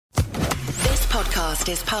podcast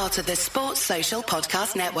is part of the Sports Social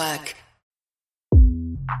Podcast Network.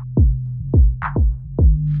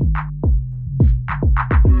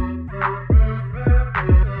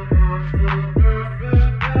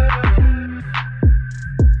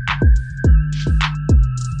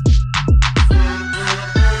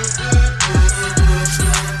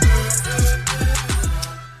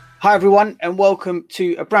 Hi everyone, and welcome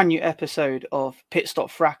to a brand new episode of Pit Stop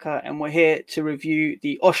Fracas, and we're here to review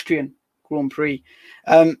the Austrian Grand Prix,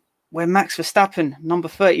 where Max Verstappen, number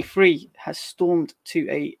 33, has stormed to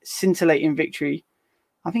a scintillating victory.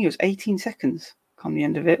 I think it was 18 seconds come the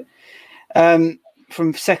end of it,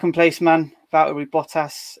 from second place man Valtteri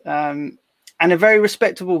Bottas, and a very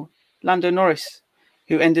respectable Lando Norris,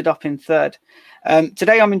 who ended up in third.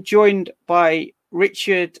 Today I'm joined by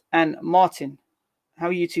Richard and Martin. How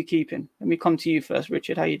are you two keeping? Let me come to you first,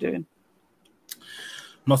 Richard. How are you doing?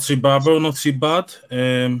 Not too bad, bro. Not too bad.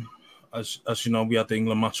 As you know, we had the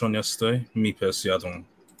England match on yesterday. Me personally, I don't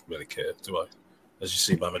really care, do I? As you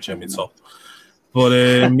see by my Jimmy top. But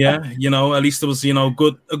yeah, you know, at least it was, you know,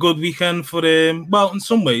 a good weekend for well, in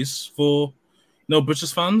some ways for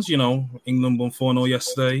British fans. You know, England won 4-0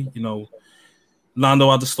 yesterday. You know, Lando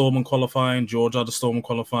had the storm in qualifying. George had the storm in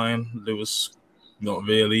qualifying. Lewis, not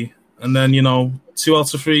really. And then, you know, 2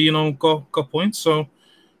 out of 3, you know, got points. So,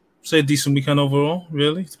 say a decent weekend overall,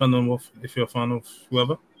 really, depending on if you're a fan of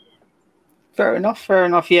whoever. Fair enough.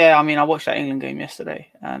 Yeah, I mean, I watched that England game yesterday.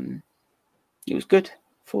 It was good,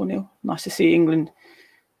 4-0. Nice to see England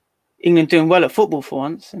doing well at football for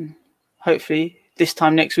once. And hopefully this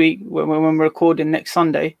time next week, when we're recording next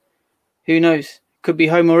Sunday, who knows? Could be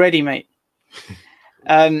home already, mate.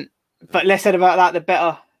 But less said about that, the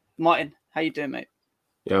better. Martin, how you doing, mate?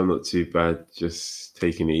 Yeah, I'm not too bad. Just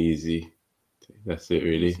taking it easy. That's it,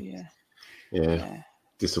 really. Yeah.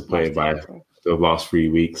 Disappointed by the last 3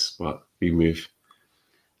 weeks, but we move.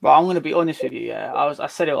 But I'm going to be honest with you. Yeah, I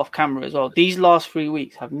said it off camera as well. These last 3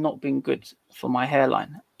 weeks have not been good for my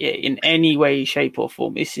hairline in any way, shape, or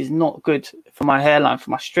form. This is not good for my hairline,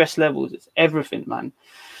 for my stress levels. It's everything, man.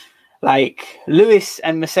 Like Lewis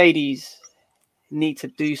and Mercedes need to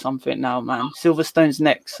do something now, man. Silverstone's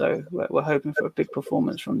next, so we're hoping for a big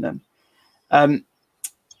performance from them.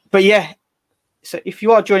 But yeah, so if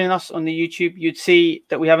you are joining us on the YouTube, you'd see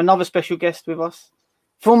that we have another special guest with us.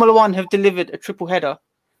 Formula One have delivered a triple header,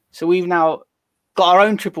 so we've now got our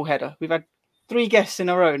own triple header. We've had 3 guests in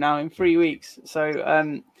a row now in 3 weeks. So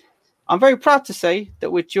I'm very proud to say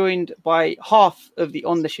that we're joined by half of the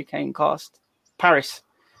On the Chicane cast. Paris,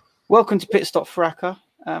 welcome to Pit Stop Fracas.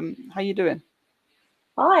 How you doing?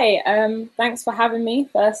 Hi, thanks for having me,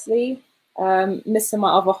 firstly. Missing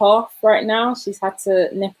my other half right now. She's had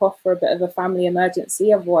to nip off for a bit of a family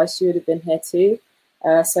emergency, otherwise she would have been here too.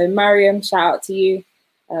 So Mariam, shout out to you.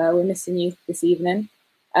 We're missing you this evening.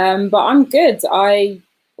 But I'm good. I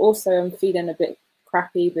also am feeling a bit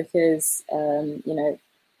crappy because, you know,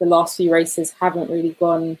 the last few races haven't really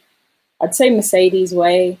gone, I'd say, Mercedes'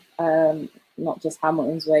 way, not just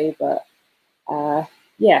Hamilton's way, but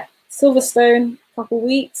yeah, Silverstone, couple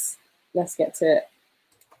weeks, let's get to it.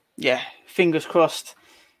 Yeah, fingers crossed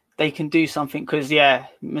they can do something, because yeah,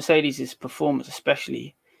 Mercedes' performance,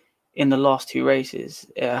 especially in the last 2 races,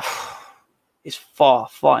 is far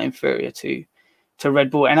inferior to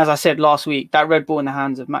Red Bull. And as I said last week, that Red Bull in the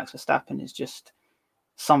hands of Max Verstappen is just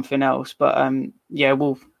something else. But yeah,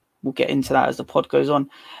 we'll get into that as the pod goes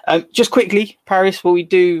on. Just quickly, Paris, what we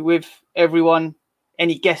do with everyone,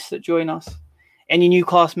 any guests that join us, any new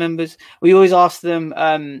cast members, we always ask them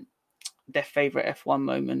their favourite F1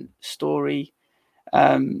 moment, story.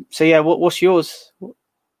 So yeah, what's yours?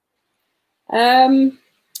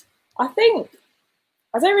 I think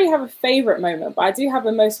I don't really have a favourite moment, but I do have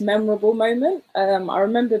a most memorable moment. I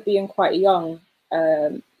remember being quite young,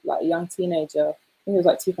 like a young teenager. I think it was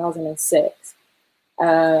like 2006.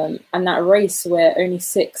 And that race where only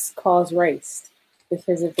 6 cars raced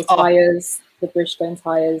because of the tyres, the Bridgestone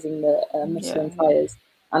tyres and the Michelin tyres.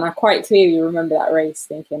 And I quite clearly remember that race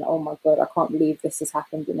thinking, oh my God, I can't believe this has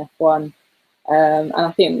happened in F1. And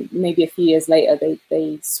I think maybe a few years later,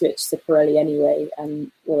 they switched to Pirelli anyway,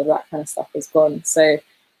 and all of that kind of stuff is gone. So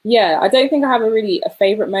yeah, I don't think I have a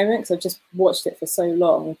favourite moment, because I've just watched it for so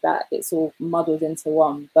long that it's all muddled into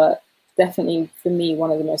one. But definitely for me,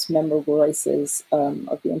 one of the most memorable races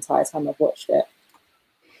of the entire time I've watched it.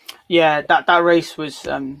 Yeah, that race was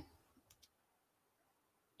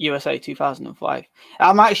USA 2005.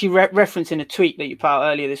 I'm actually referencing a tweet that you put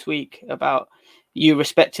out earlier this week about you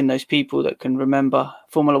respecting those people that can remember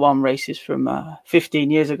Formula One races from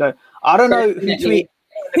 15 years ago. I don't know who tweeted.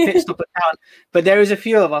 the pit stop account, but there is a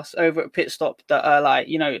few of us over at Pit Stop that are like,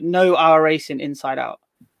 know our racing inside out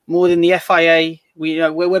more than the FIA.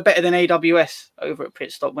 We're better than AWS over at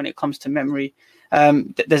Pit Stop when it comes to memory.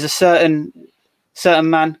 There's a certain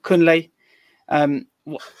man, Kunle.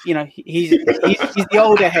 He's the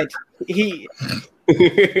older head. He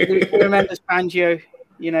remembers Fangio.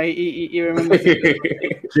 He remembers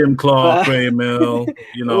Jim Clark, Ray Mill.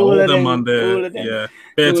 All them on there. Yeah,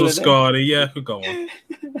 Bertel Scardi. Yeah, could go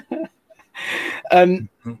on.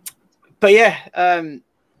 But yeah,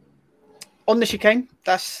 on the chicane,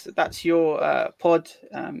 that's your pod.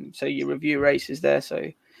 So you review races there.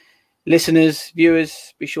 So listeners,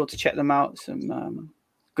 viewers, be sure to check them out. Some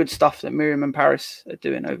good stuff that Miriam and Paris are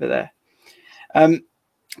doing over there. But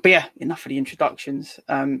yeah, enough of the introductions.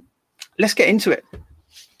 Let's get into it.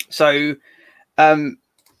 So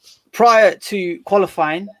prior to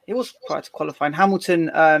qualifying,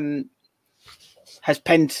 Hamilton has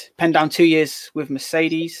penned down 2 years with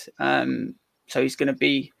Mercedes. So he's going to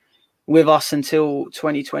be with us until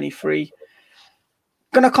 2023.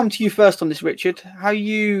 Going to come to you first on this, Richard. How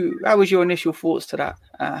was your initial thoughts to that?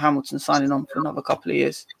 Hamilton signing on for another couple of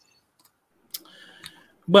years.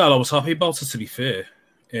 Well, I was happy about it, to be fair.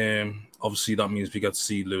 Obviously, that means we get to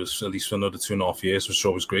see Lewis at least for another 2.5 years, which is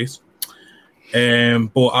always great.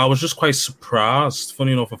 But I was just quite surprised,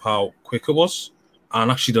 funny enough, of how quick it was,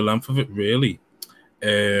 and actually the length of it, really.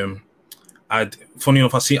 Funny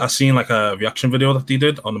enough, I seen like a reaction video that they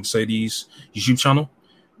did on the Mercedes YouTube channel,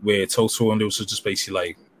 where Toto and Lewis was just basically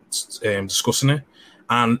like discussing it.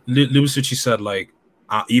 And Lewis actually said, like,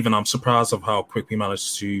 even I'm surprised of how quick we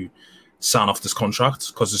managed to sign off this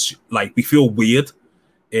contract, because it's like we feel weird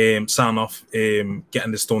sign off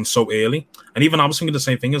getting this done so early. And even I was thinking the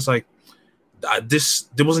same thing, as like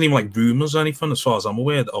there wasn't even like rumors or anything, as far as I'm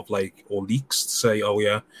aware of, like, or leaks to say, oh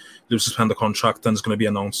yeah, Lewis suspend the contract and it's going to be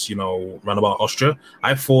announced, round about Austria.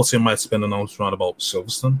 I thought it might have been announced round about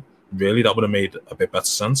Silverstone. Really, that would have made a bit better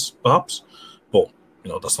sense, perhaps. But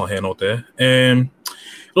that's not here nor there. It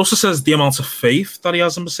also says the amount of faith that he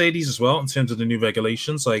has in Mercedes as well in terms of the new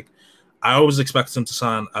regulations. Like, I always expect him to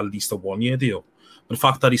sign at least a 1-year deal. But the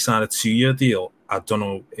fact that he signed a 2-year deal, I don't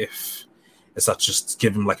know if is that just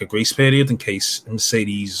give him like a grace period in case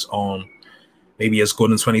Mercedes on maybe as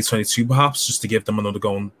good in 2022, perhaps, just to give them another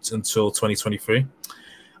go until 2023.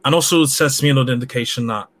 And also it says to me another indication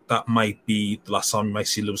that might be the last time we might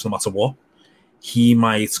see Lewis, no matter what. He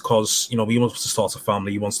might, because, he wants to start a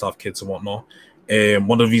family, he wants to have kids and whatnot.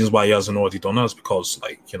 One of the reasons why he hasn't already done that is because,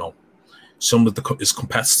 like, some of his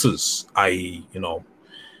competitors, i.e.,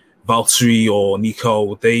 Valtteri or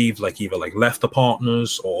Nico, they've like either like left the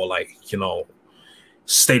partners or like,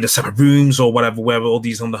 stayed in separate rooms or whatever, where all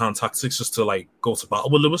these underhand tactics just to like go to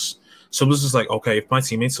battle with Lewis. So Lewis is like, okay, if my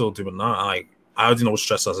teammates are doing that, I already know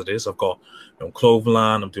stress as it is. I've got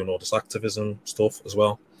Cloverland, I'm doing all this activism stuff as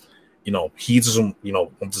well. He doesn't,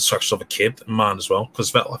 want the distraction of a kid and man as well,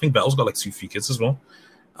 because I think Vettel's got like 2-3 kids as well.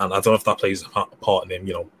 And I don't know if that plays a part in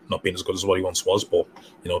him, not being as good as what he once was, but,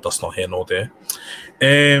 that's not here nor there.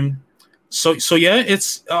 So yeah,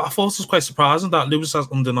 I thought it was quite surprising that Lewis has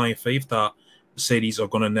undenying faith that Mercedes are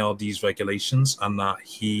going to nail these regulations, and that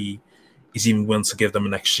he is even willing to give them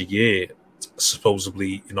an extra year,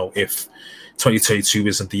 supposedly, if 2022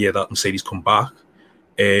 isn't the year that Mercedes come back,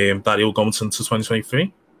 that he'll go into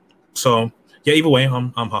 2023. So yeah, either way,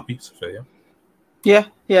 I'm happy to feel, yeah.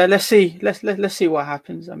 Yeah. Let's see. Let's see what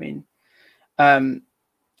happens. I mean,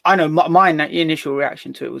 I know my initial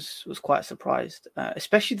reaction to it was quite surprised,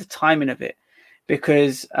 especially the timing of it,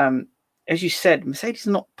 because as you said, Mercedes is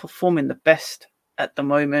not performing the best at the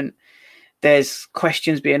moment. There's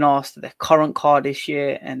questions being asked of their current car this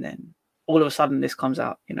year, and then all of a sudden this comes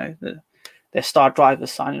out. Their star driver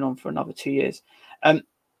signing on for another 2 years.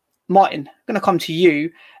 Martin, I'm going to come to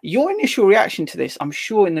you. Your initial reaction to this, I'm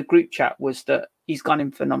sure in the group chat, was that he's gone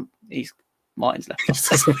in for Martin's left. He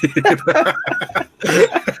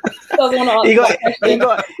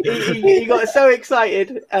got so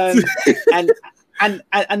excited, and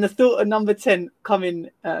the thought of number 10 coming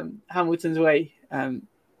Hamilton's way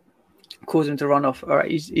caused him to run off. All right,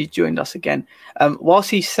 he's joined us again. Whilst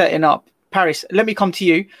he's setting up, Paris, let me come to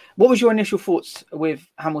you. What was your initial thoughts with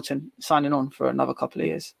Hamilton signing on for another couple of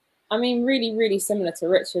years? I mean, really, really similar to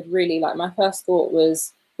Richard. Really, like, my first thought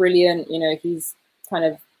was brilliant. He's kind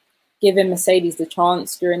of given Mercedes the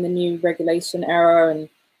chance during the new regulation era, and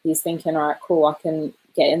he's thinking, all right, cool, I can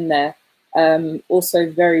get in there. Also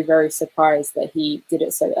very, very surprised that he did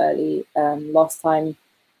it so early. Last time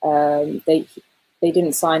they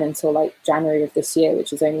didn't sign until like January of this year,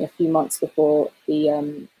 which is only a few months before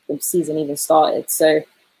the season even started. So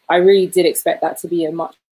I really did expect that to be a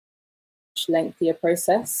much lengthier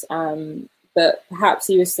process. But perhaps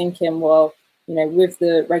he was thinking, well, with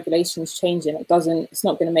the regulations changing, it's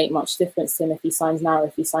not going to make much difference to him if he signs now or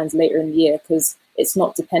if he signs later in the year, because it's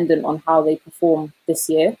not dependent on how they perform this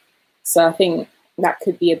year. So I think that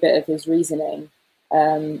could be a bit of his reasoning.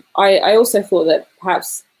 I also thought that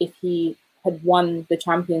perhaps if he had won the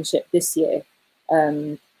championship this year,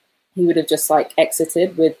 he would have just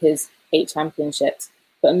exited with his 8 championships.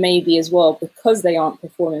 But maybe as well, because they aren't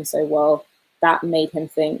performing so well, that made him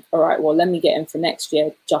think, all right, well, let me get him for next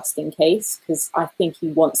year just in case, because I think he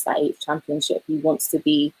wants that 8th championship. He wants to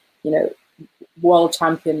be, world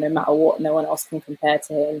champion no matter what. No one else can compare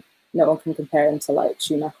to him. No one can compare him to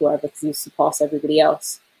Schumacher or whatever, because he surpassed everybody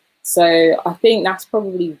else. So I think that's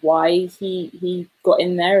probably why he got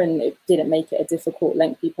in there, and it didn't make it a difficult,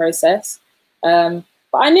 lengthy process. But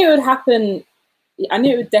I knew it would happen. I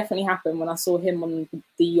knew it would definitely happen when I saw him on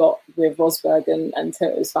the yacht with Rosberg and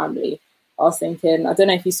Toto's family. I was thinking, I don't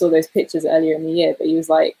know if you saw those pictures earlier in the year, but he was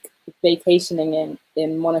vacationing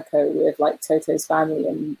in Monaco with Toto's family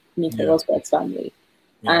and Nico Rosberg's family.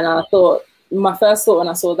 Yeah. And I thought, my first thought when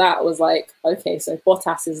I saw that was okay, so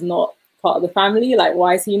Bottas is not part of the family.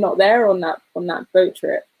 Why is he not there on that boat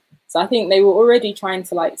trip? So I think they were already trying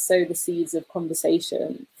to sow the seeds of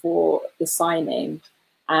conversation for the signing.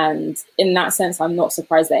 And in that sense, I'm not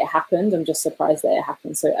surprised that it happened. I'm just surprised that it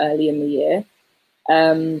happened so early in the year.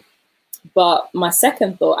 But my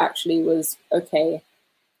second thought actually was, okay,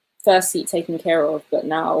 first seat taken care of, but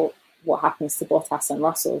now what happens to Bottas and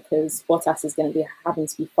Russell? Because Bottas is going to be having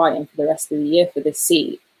to be fighting for the rest of the year for this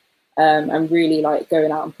seat, and really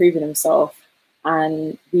going out and proving himself.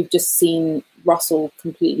 And we've just seen Russell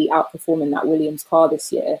completely outperforming that Williams car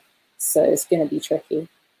this year, so it's going to be tricky.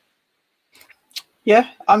 Yeah,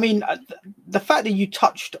 I mean, the fact that you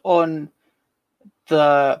touched on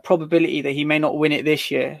the probability that he may not win it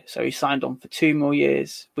this year, so he signed on for 2 more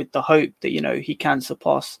years with the hope that he can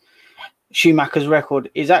surpass Schumacher's record,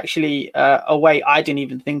 is actually a way I didn't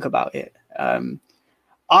even think about it.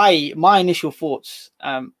 My initial thoughts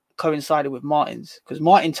coincided with Martin's, because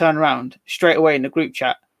Martin turned around straight away in the group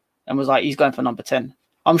chat and was like, he's going for number 10.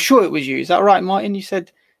 I'm sure it was you. Is that right, Martin? You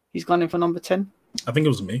said he's gone in for number 10? I think it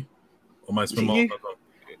was me. Or might have been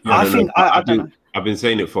Martin. I don't know. I've been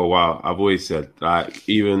saying it for a while. I've always said,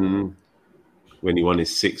 even when he won his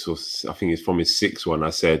 6th, or I think it's from his 6th one, I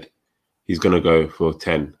said he's going to go for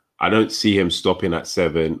 10. I don't see him stopping at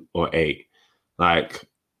 7 or 8.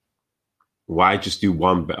 Why just do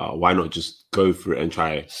one better? Why not just go for it and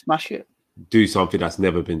try smash it? Do something that's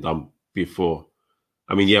never been done before.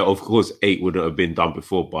 I mean, yeah, of course, 8 wouldn't have been done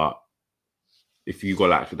before, but if you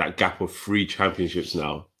got that gap of 3 championships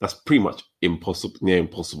now, that's pretty much near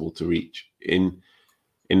impossible to reach. With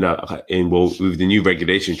the new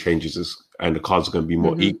regulation changes and the cars are going to be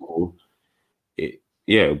more equal, it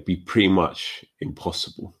would be pretty much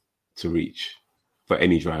impossible to reach for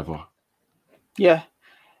any driver. Yeah.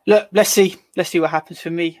 Look, let's see what happens for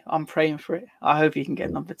me. I'm praying for it. I hope he can get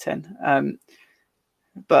number 10.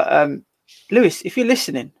 But Lewis, if you're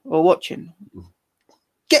listening or watching,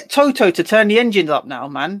 get Toto to turn the engines up now,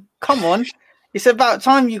 man. Come on. It's about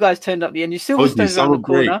time you guys turned up the engine. Silverstone's around the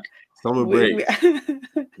corner. Summer break.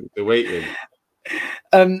 They're waiting.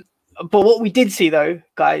 But what we did see, though,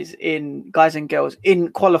 guys and girls, in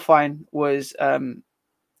qualifying was a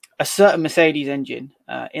certain Mercedes engine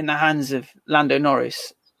in the hands of Lando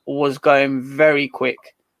Norris was going very quick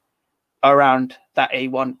around that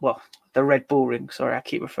A1. Well, the Red Bull ring. Sorry, I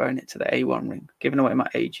keep referring it to the A1 ring, giving away my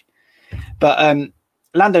age. But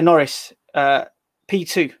Lando Norris,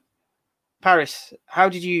 P2, Paris. How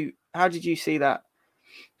did you see that?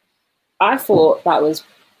 I thought that was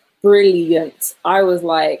brilliant. I was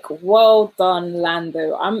like, well done,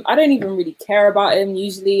 Lando. I don't even really care about him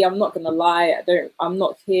usually. I'm not gonna lie. I'm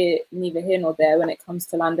not neither here nor there when it comes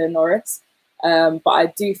to Lando Norris. But I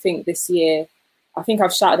do think this year, I think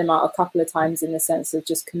I've shouted him out a couple of times in the sense of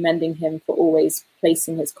just commending him for always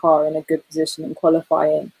placing his car in a good position in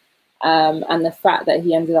qualifying. And the fact that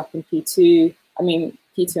he ended up in P2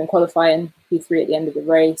 in qualifying, P3 at the end of the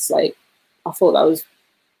race, I thought that was,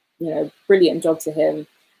 brilliant job to him.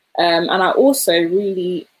 And I also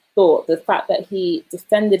really thought the fact that he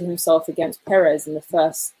defended himself against Perez in the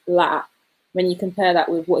first lap, when you compare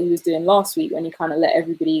that with what he was doing last week, when he kind of let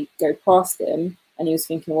everybody go past him and he was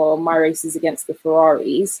thinking, well, my race is against the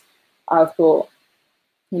Ferraris, I thought,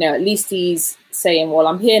 at least he's saying, well,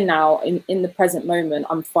 I'm here now in the present moment,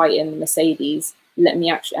 I'm fighting the Mercedes,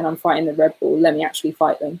 and I'm fighting the Red Bull, let me actually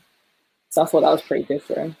fight them. So I thought that was pretty good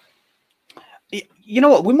for him. You know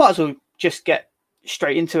what? We might as well just get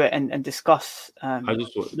straight into it and discuss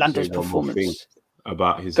Lando's performance.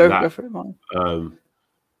 about his Go lap. for it, Martin.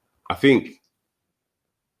 I think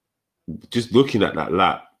just looking at that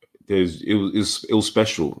lap, it was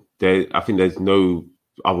special. I think there's no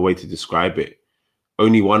other way to describe it.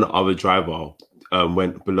 Only one other driver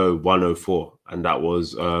went below 104, and that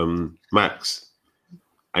was Max.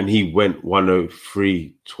 And he went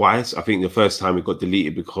 103 twice. I think the first time it got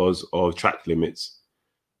deleted because of track limits.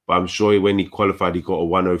 But I'm sure when he qualified, he got a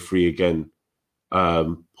 103 again.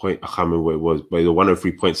 Point, I can't remember what it was, but it was a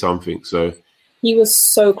 103 point something. So he was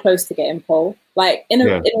so close to getting pole. Like in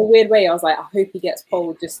a weird way, I was like, I hope he gets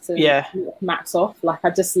pole just to Max off. Like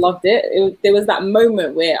I just loved it. There was that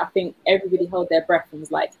moment where I think everybody held their breath and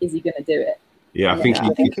was like, is he going to do it? Yeah, I think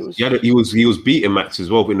he was beating Max as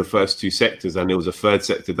well in the first two sectors, and there was a third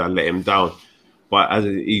sector that let him down. But as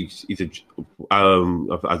we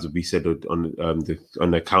said on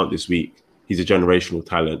the account this week, he's a generational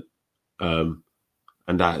talent, and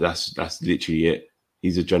that's literally it.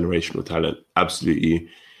 He's a generational talent, absolutely,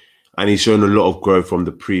 and he's shown a lot of growth from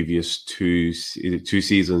the previous two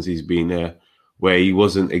seasons he's been there, where he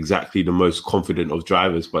wasn't exactly the most confident of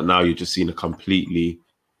drivers, but now you're just seeing a completely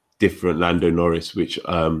different Lando Norris, which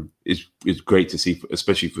is great to see,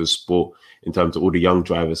 especially for the sport, in terms of all the young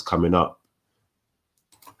drivers coming up.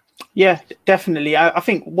 Yeah, definitely. I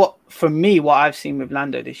think what I've seen with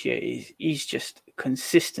Lando this year is he's just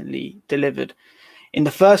consistently delivered. In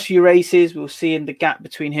the first few races, we were seeing the gap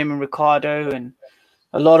between him and Ricciardo, and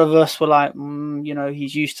a lot of us were like,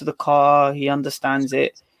 he's used to the car, he understands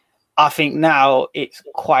it. I think now it's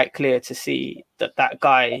quite clear to see that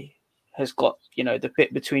guy has got, the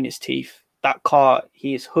bit between his teeth. That car,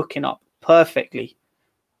 he is hooking up perfectly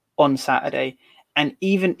on Saturday. And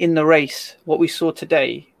even in the race, what we saw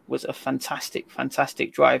today was a fantastic,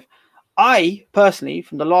 fantastic drive. I personally,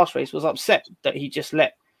 from the last race, was upset that he just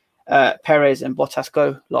let Perez and Bottas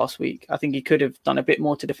go last week. I think he could have done a bit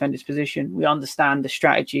more to defend his position. We understand the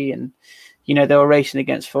strategy and, they were racing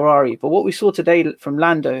against Ferrari. But what we saw today from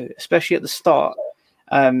Lando, especially at the start,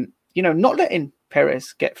 not letting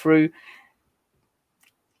Perez get through,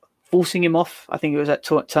 forcing him off, I think it was at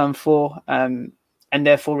turn 4, and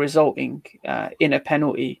therefore resulting in a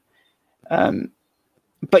penalty.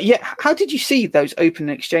 But yeah, how did you see those open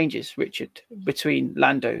exchanges, Richard, between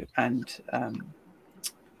Lando and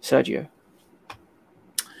Sergio?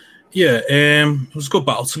 Yeah, it was a good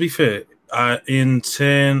battle, to be fair.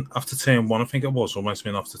 After turn 1, I think it was, or might have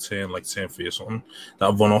been after turn 3 or something,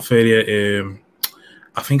 that run-off area,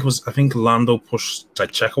 I think Lando pushed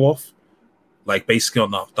Checo off, basically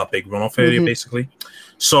on that big run-off area, basically.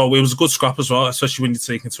 So it was a good scrap as well, especially when you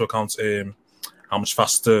take into account how much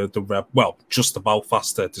faster just about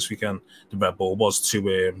faster this weekend the Red Bull was to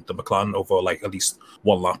the McLaren over at least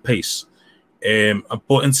 1 lap pace.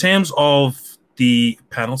 But in terms of the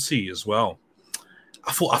penalty as well,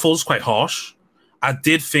 I thought it was quite harsh. I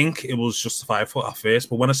did think it was justifiable at first,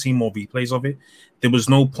 but when I see more replays of it, there was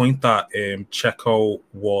no point that Checo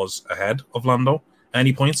was ahead of Lando at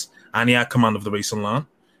any point, and he had command of the racing line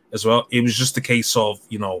as well. It was just a case of,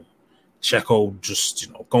 Checo just,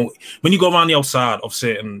 going, when you go around the outside of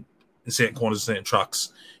certain corners, certain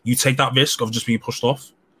tracks, you take that risk of just being pushed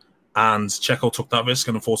off, and Checo took that risk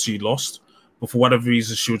and unfortunately lost. But for whatever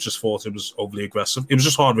reason, she just thought it was overly aggressive. It was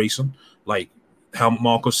just hard racing. How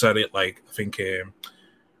Marco said it, I think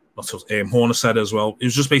Horner said it as well. It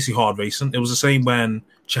was just basically hard racing. It was the same when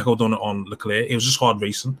Checo done it on Leclerc. It was just hard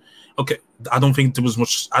racing. Okay, I don't think there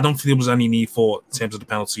was any need for, in terms of the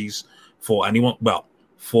penalties, for anyone. Well,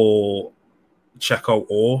 for Checo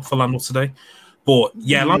or for Lando today. But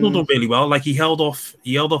yeah, Lando done really well. He held off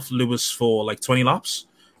Lewis for 20 laps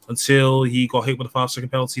until he got hit with a 5-second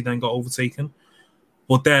penalty, then got overtaken.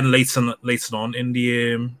 But then later on in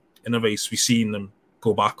the race, we seen them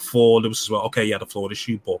go back for Lewis as well. Okay, he had a flawed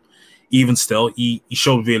issue, but even still, he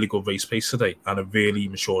showed really good race pace today and a really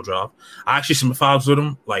mature drive. I actually sympathized with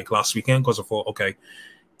him last weekend because I thought, okay,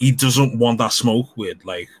 he doesn't want that smoke with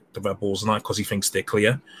the Red Bulls and that because he thinks they're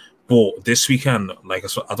clear. But this weekend,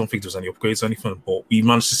 I don't think there's any upgrades or anything, but we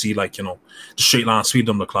managed to see the straight line speed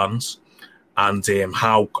on the McLarens and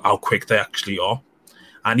how quick they actually are.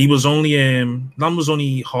 And he was only Lam was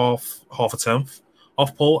only half a tenth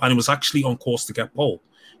off pole, and he was actually on course to get pole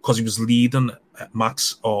because he was leading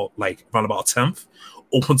Max or around about a tenth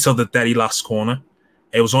up until the very last corner.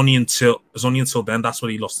 It was only until then that's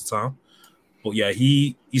when he lost the time. But yeah,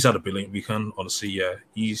 he's had a brilliant weekend. Honestly, yeah,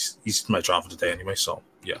 he's my driver of the day anyway. So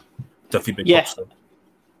yeah, definitely big props to him.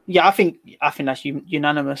 Yeah, I think that's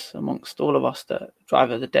unanimous amongst all of us that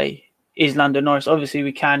driver of the day is Lando Norris. Obviously,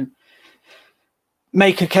 we can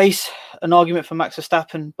make an argument for Max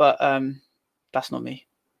Verstappen, but that's not me.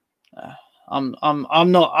 I'm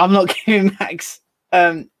not giving Max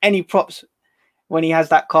any props when he has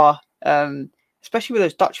that car, especially with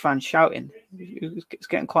those Dutch fans shouting. It's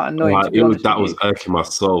getting quite annoying. That was irking my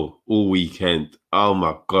soul all weekend. Oh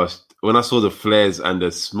my gosh! When I saw the flares and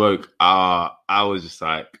the smoke, I was just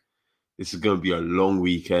like, "This is going to be a long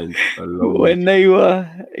weekend." They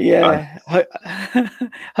were, yeah.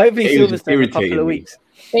 Hopefully, Silverstone in a couple of weeks.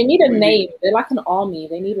 They need a name. They're like an army.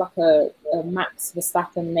 They need like a Max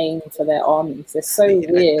Verstappen name for their armies. They're so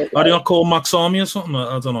weird. Are they called Max Army or something?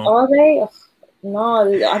 I don't know. Are they? No,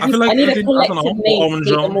 I need a collective name to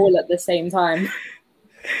beat them all at the same time.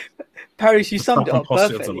 Paris, you summed it up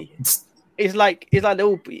perfectly. It's like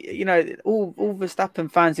all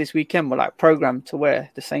Verstappen fans this weekend were like programmed to wear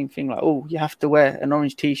the same thing. Like, oh, you have to wear an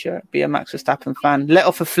orange T-shirt, be a Max Verstappen fan, let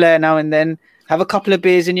off a flare now and then, have a couple of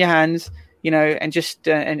beers in your hands, and just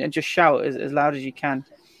shout as loud as you can.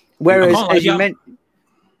 Whereas, as you meant,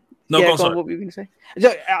 go on, what were you going to say?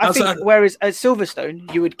 So, I think whereas at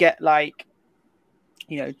Silverstone, you would get like,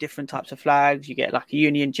 different types of flags. You get like a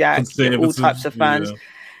Union Jack, all types of fans. Yeah.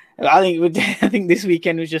 I think this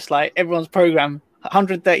weekend was just like everyone's program.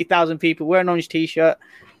 130,000 people wear an orange T-shirt,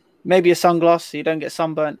 maybe a sunglass so you don't get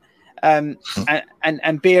sunburnt, and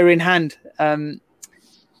beer in hand.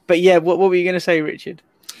 But yeah, what were you going to say, Richard?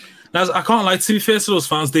 Now, I can't lie. To be fair to those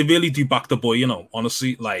fans, they really do back the boy.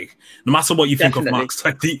 Honestly, like no matter what you think of Max,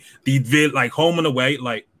 like the like home and away,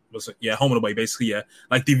 like. Home and away, basically, yeah.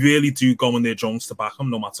 Like, they really do go in their drums to back him,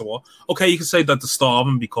 no matter what. Okay, you can say that the star of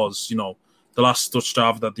him because, the last Dutch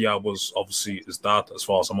driver that they had was obviously his dad, as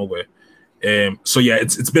far as I'm aware. So, yeah,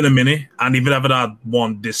 it's been a minute, and he never had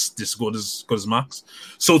one this good as Max.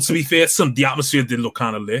 So, to be fair to him, the atmosphere did look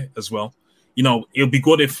kind of lit as well. It'll be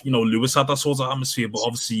good if, Lewis had that sort of atmosphere, but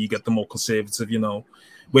obviously you get the more conservative,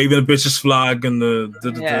 waving a British flag and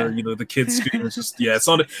the kids screaming. It's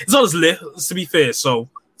not as lit, to be fair, so...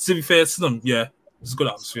 To be fair to them, yeah, it's a good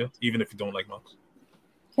atmosphere, even if you don't like Max.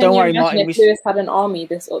 Don't worry, Martin. If Lewis had an army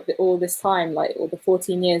all this time, like all the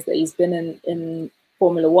 14 years that he's been in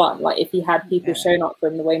Formula One, like if he had people showing up for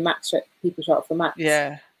him the way people show up for Max,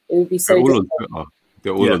 it would be so different.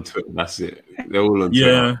 They're all on Twitter. That's it. They're all on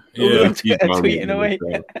Twitter. Tweeting away.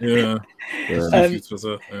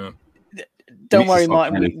 Don't worry,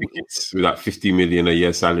 Martin. With that 50 million a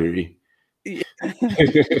year salary.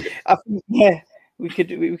 We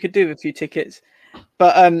could do a few tickets,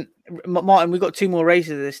 but Martin, we've got 2 more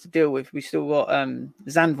races of this to deal with. We still got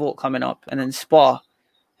Zandvoort coming up, and then Spa,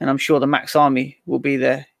 and I'm sure the Max Army will be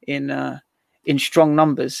there in strong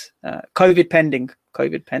numbers. COVID pending,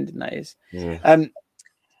 that is. Yeah.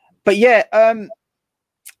 But yeah,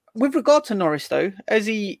 with regard to Norris though, as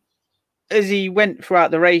he went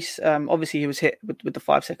throughout the race, obviously he was hit with the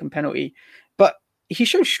 5-second penalty, but he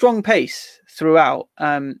showed strong pace throughout.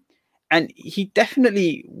 And he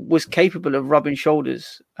definitely was capable of rubbing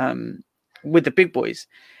shoulders with the big boys.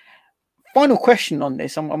 Final question on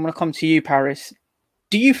this. I'm going to come to you, Paris.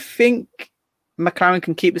 Do you think McLaren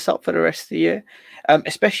can keep this up for the rest of the year?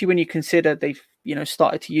 Especially when you consider they've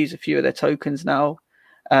started to use a few of their tokens now.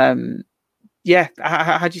 How do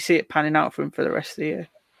you see it panning out for him for the rest of the year?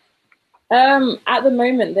 At the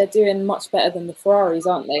moment, they're doing much better than the Ferraris,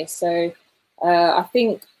 aren't they? So I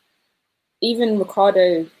think even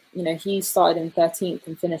Ricciardo... he started in 13th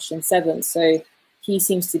and finished in 7th, so he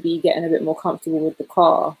seems to be getting a bit more comfortable with the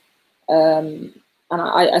car. And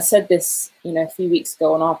I said this, a few weeks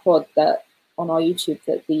ago on our pod, that on our YouTube,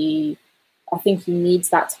 that I think he needs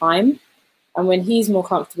that time. And when he's more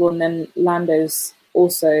comfortable, and then Lando's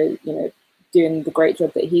also, doing the great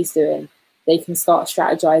job that he's doing, they can start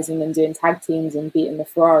strategizing and doing tag teams and beating the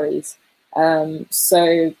Ferraris.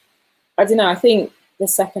 So I don't know. I think the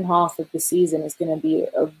second half of the season is going to be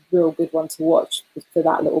a real good one to watch for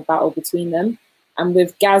that little battle between them. And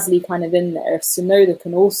with Gasly kind of in there, if Tsunoda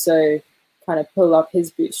can also kind of pull up his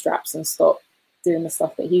bootstraps and stop doing the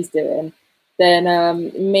stuff that he's doing, then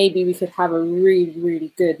maybe we could have a really,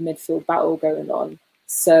 really good midfield battle going on.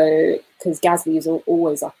 So, because Gasly is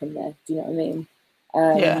always up in there, do you know what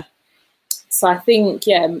I mean? So I think,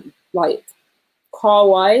 like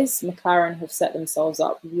car-wise, McLaren have set themselves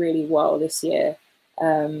up really well this year.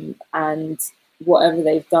 And whatever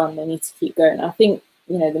they've done, they need to keep going. I think,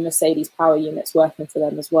 the Mercedes power unit's working for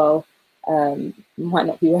them as well. Might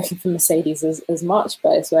not be working for Mercedes as much,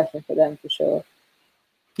 but it's working for them for sure.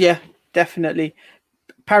 Yeah, definitely.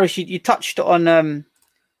 Paris, you touched on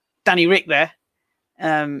Danny Rick there,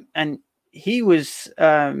 and he was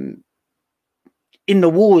in the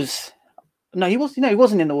wars. No, he wasn't. No, he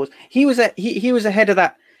wasn't in the wars. He was ahead of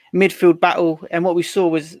that midfield battle, and what we saw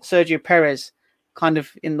was Sergio Perez kind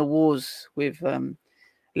of in the wars with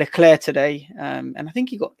Leclerc today, and I think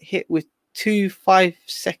he got hit with 2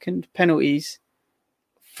 5-second penalties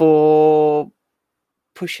for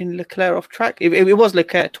pushing Leclerc off track. It was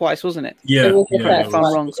Leclerc twice, wasn't it? Yeah, It was yeah. if I'm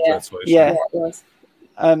wrong. Yeah, it was.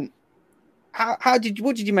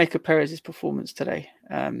 What did you make of Perez's performance today?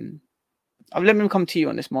 I've let me come to you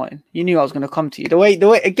on this, Martin. You knew I was going to come to you. The way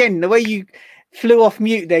you flew off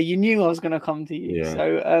mute there, you knew I was going to come to you. Yeah.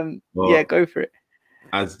 So Well, go for it.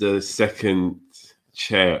 As the second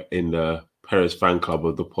chair in the Perez fan club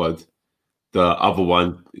of the pod, the other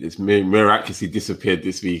one is miraculously disappeared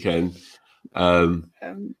this weekend.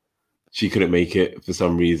 She couldn't make it for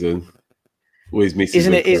some reason. Always misses.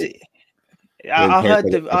 Isn't it? Is it? I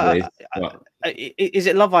heard is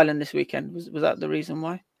it Love Island this weekend? Was that the reason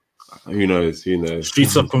why? Who knows?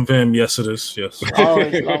 Streets up confirmed. Yes, it is. Yes. Oh,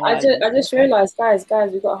 it's Love Island. I just realised, guys,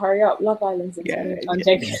 we've got to hurry up. Love Island's in 10 minutes. I'm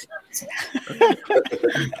joking.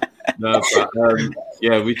 No, but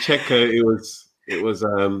with Checo, it was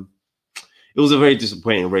a very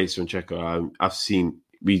disappointing race from Checo. I've seen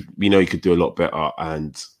we know he could do a lot better,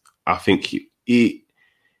 and I think he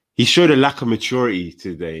showed a lack of maturity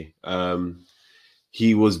today.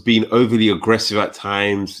 He was being overly aggressive at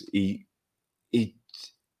times.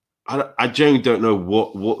 I genuinely don't know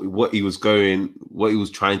what he was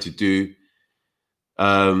trying to do.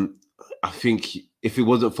 I think if it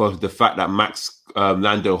wasn't for the fact that Max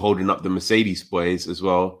Lando holding up the Mercedes boys as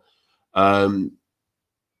well, and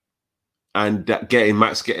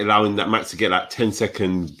that allowing that Max to get that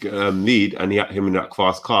 10-second lead, and he had him in that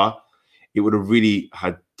fast car, it would have really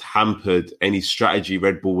had hampered any strategy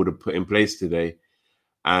Red Bull would have put in place today.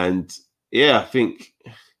 And yeah, I think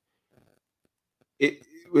it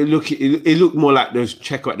looked more like those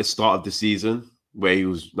Checo at the start of the season, where he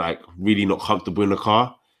was like really not comfortable in the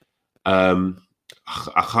car. I'm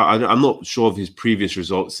not sure of his previous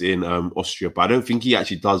results in Austria, but I don't think he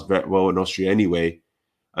actually does very well in Austria anyway.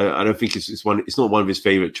 I don't think it's not one of his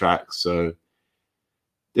favorite tracks. So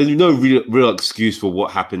there's no real excuse for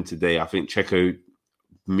what happened today. I think Checo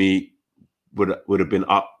would have been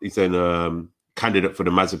up. He's a candidate for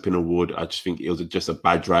the Mazepin Award. I just think it was just a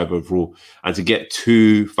bad drive overall. And to get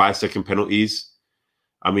 2 5-second penalties,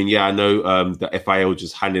 I mean, yeah, I know the FIA was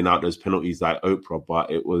just handing out those penalties like Oprah, but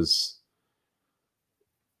it's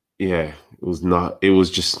just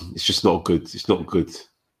not good. It's not good.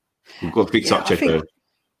 We've got to fix up Checo.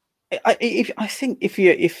 I think if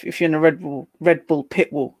you're in a Red Bull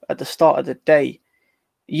pit wall at the start of the day,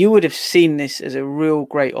 you would have seen this as a real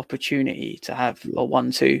great opportunity to have a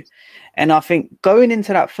 1-2. And I think going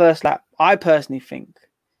into that first lap, I personally think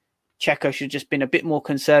Checo should have just been a bit more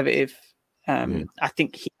conservative. I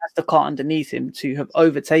think he has the car underneath him to have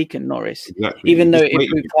overtaken Norris, even though it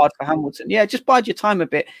proved hard for Hamilton. Yeah, just bide your time a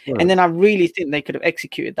bit. Yeah. And then I really think they could have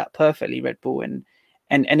executed that perfectly, Red Bull, and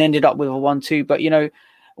ended up with a 1-2. But,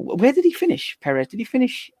 where did he finish, Perez? Did he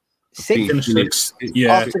finish sixth?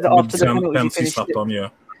 Yeah, after the penalty, he stopped on, Yeah,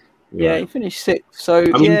 he finished sixth. So, I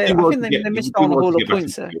think they missed on a whole lot of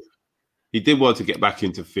points there. He did want to get back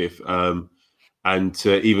into fifth, and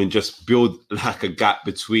to even just build like a gap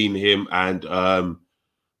between him and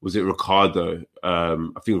was it Ricardo? I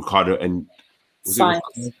think Ricardo and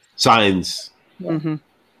Sainz. Mm-hmm.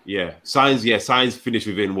 Yeah, Sainz finished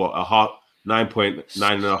within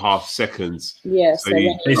 9.5 seconds. Yeah, so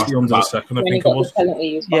basically under a second, I think it was.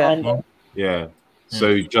 Yeah.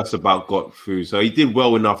 So he just about got through. So he did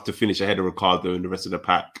well enough to finish ahead of Ricardo and the rest of the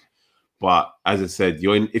pack. But as I said,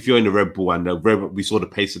 if you're in the Red Bull, and we saw the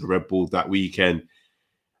pace of the Red Bull that weekend.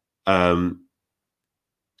 It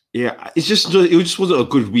just wasn't a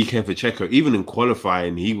good weekend for Checo. Even in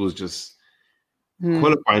qualifying, he was just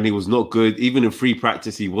qualifying. He was not good. Even in free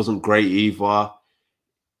practice, he wasn't great either.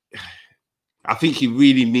 I think he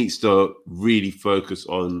really needs to really focus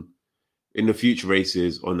on in the future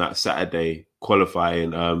races on that Saturday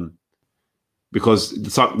qualifying. Because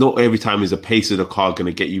not every time is the pace of the car going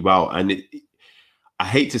to get you out. And I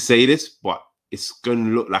hate to say this, but it's going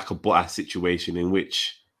to look like a Bottas situation in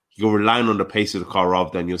which you're relying on the pace of the car rather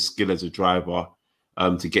than your skill as a driver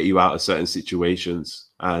to get you out of certain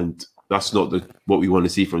situations. And that's not what we want to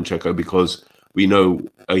see from Checo, because we know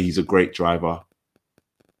he's a great driver.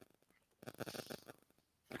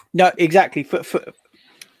 No, exactly.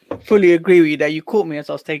 Fully agree with you there. You caught me as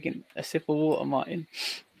I was taking a sip of water, Martin.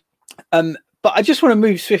 But I just want to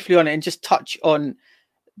move swiftly on it and just touch on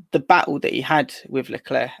the battle that he had with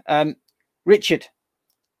Leclerc. Richard,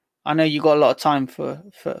 I know you got a lot of time for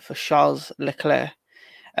Charles Leclerc.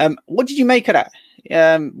 What did you make of that?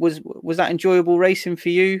 Was that enjoyable racing for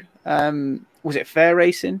you? Was it fair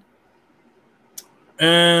racing?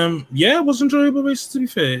 Yeah, it was enjoyable racing, to be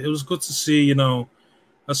fair. It was good to see,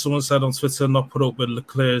 as someone said on Twitter, not put up with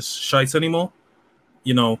Leclerc's shite anymore.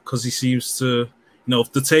 Because he seems to,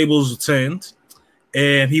 if the tables were turned,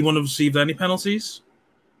 he wouldn't have received any penalties.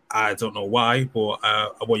 I don't know why, but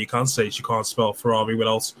what you can say is you can't spell Ferrari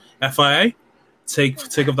without FIA.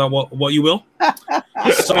 Take of that what you will.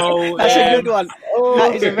 So that's a good one.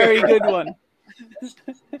 That is a very good one.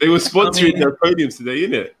 They were sponsoring their podiums today,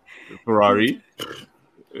 innit? Ferrari.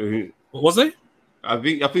 What was they? I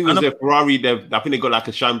think it was their Ferrari. I think they got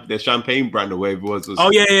like their champagne brand or whatever it was.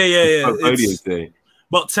 Yeah. Podium today.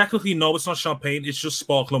 But technically, no, it's not champagne. It's just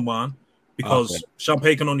sparkling wine because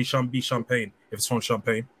champagne can only be champagne if it's from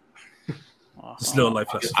Champagne. Just little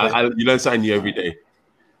life lesson. You learn something new every day.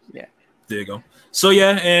 Yeah. There you go. So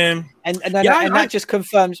and that just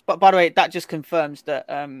confirms. But by the way, that just confirms that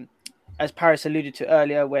as Paris alluded to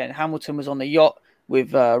earlier, when Hamilton was on the yacht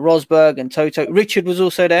with Rosberg and Toto, Richard was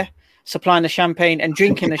also there supplying the champagne and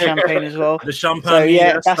drinking the champagne as well. The champagne. So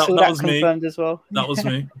yes, that's all that confirmed me. as well. That was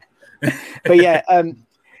me. But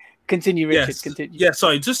continue, Richard. Yes. Continue. Yeah,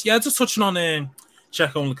 sorry. Just touching on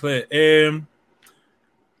Checo and Leclerc.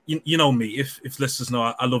 You know me. If listeners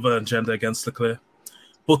know, I love an agenda against Leclerc.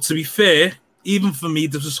 But to be fair, even for me,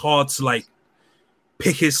 this was hard to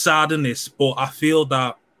pick his side in this. But I feel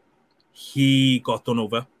that he got done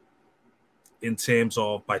over in terms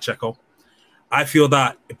of by Checo. I feel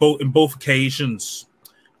that in both occasions,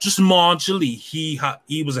 just marginally,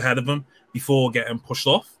 he was ahead of him before getting pushed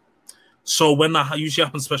off. So when that usually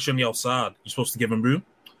happens, especially on the outside, you're supposed to give him room.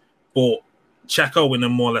 But Checo, in a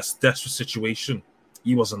more or less desperate situation,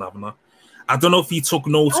 he wasn't having that. I don't know if he took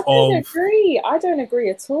note of. I don't agree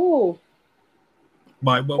at all.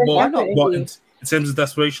 Why not? What in terms of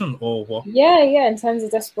desperation or what? Yeah, in terms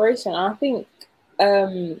of desperation. I think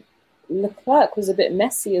Leclerc was a bit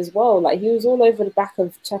messy as well. He was all over the back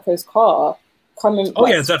of Checo's car, coming. Oh,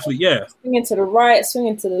 yeah, definitely, yeah. Swinging to the right,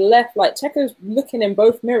 swinging to the left. Checo's looking in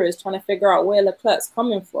both mirrors, trying to figure out where Leclerc's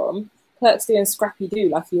coming from. Leclerc's doing scrappy-doo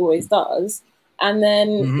like he always does. And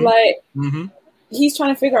then, he's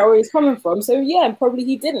trying to figure out where he's coming from. So, yeah, probably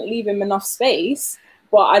he didn't leave him enough space.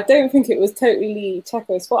 But I don't think it was totally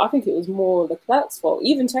Checo's fault. I think it was more Leclerc's fault.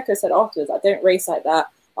 Even Checo said afterwards, I don't race like that.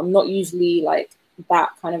 I'm not usually, that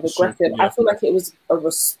kind of aggressive. Yeah. I feel like it was a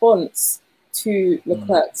response to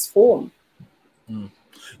Leclerc's form.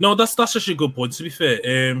 No, that's actually a good point. To be fair,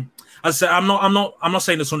 as I said, I'm not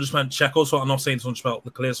saying it's 100% Checo's fault. I'm not saying it's 100%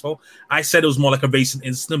 Leclerc's fault. I said it was more like a racing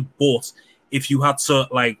incident. But if you had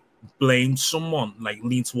to blame someone,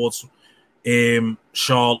 lean towards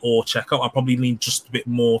Charles or Checo, I probably lean just a bit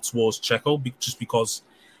more towards Checo, just because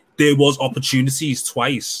there was opportunities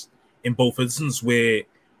twice in both instances where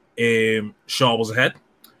Charles was ahead,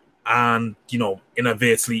 and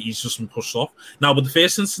inadvertently he's just been pushed off. Now, with the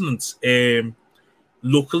first incident,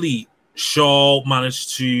 luckily Charles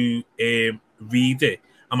managed to read it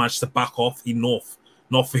and managed to back off enough,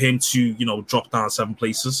 not for him to drop down 7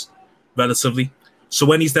 places relatively. So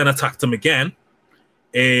when he's then attacked him again,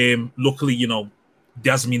 luckily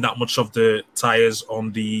there hasn't been that much of the tires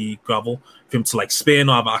on the gravel for him to spin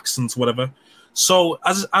or have accidents, whatever. So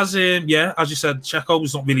as you said, Checo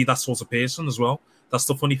was not really that sort of person as well. That's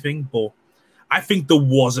the funny thing. But I think there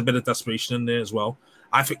was a bit of desperation in there as well.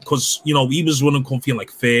 I think because he was running comfy in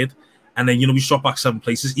third, and then we shot back 7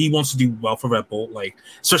 places. He wants to do well for Red Bull,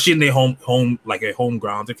 especially in their home a home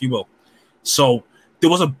ground, if you will. So there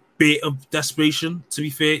was a bit of desperation, to be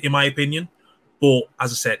fair, in my opinion. But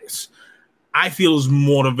as I said, I feel it was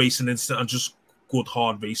more a racing incident and just good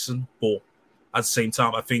hard racing. But at the same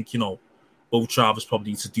time, I think both drivers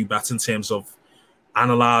probably need to do better in terms of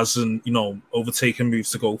analysing, overtaking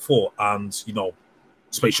moves to go for, and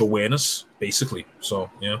spatial awareness, basically.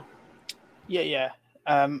 So yeah.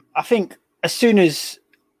 I think as soon as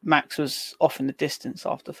Max was off in the distance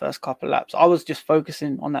after the first couple of laps, I was just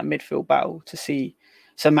focusing on that midfield battle to see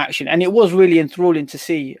some action, and it was really enthralling to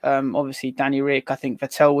see. Obviously, Danny Rick, I think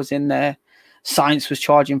Vettel was in there, Sainz was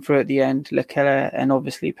charging through at the end, Leclerc, and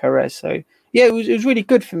obviously Perez. So yeah, it was really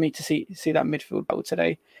good for me to see that midfield battle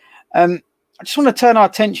today. I just want to turn our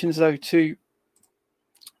attentions though to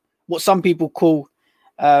what some people call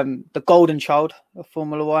the golden child of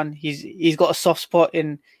Formula One. He's got a soft spot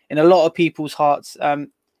in a lot of people's hearts. And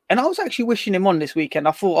I was actually wishing him on this weekend.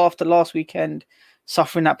 I thought after last weekend,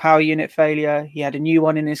 suffering that power unit failure, he had a new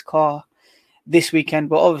one in his car this weekend.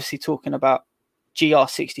 But obviously talking about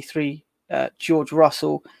GR63, George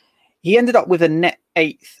Russell, he ended up with a net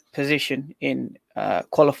 8th position in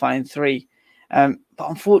qualifying 3. But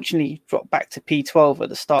unfortunately dropped back to P12 at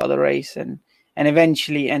the start of the race and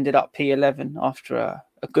eventually ended up P11 after a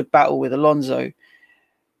good battle with Alonso.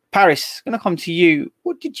 Paris, going to come to you.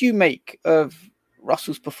 What did you make of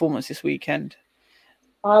Russell's performance this weekend?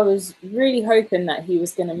 I was really hoping that he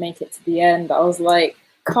was going to make it to the end. I was like,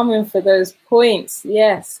 coming for those points.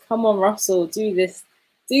 Yes, come on, Russell, do this,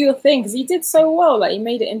 do your thing, because he did so well. Like, he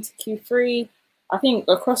made it into Q3. I think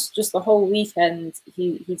across just the whole weekend,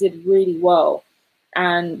 he did really well.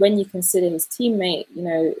 And when you consider his teammate, you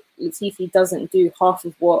know, Latifi doesn't do half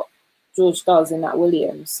of what George does in that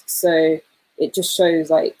Williams. So it just shows,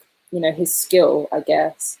 like, you know, his skill, I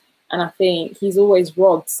guess. And I think he's always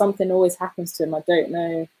robbed. Something always happens to him. I don't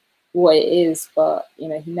know what it is, but, you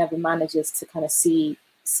know, he never manages to kind of see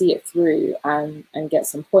it through and get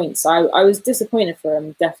some points. So I was disappointed for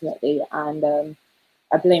him, definitely. And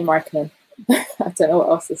I blame Raikkonen. I don't know what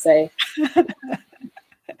else to say.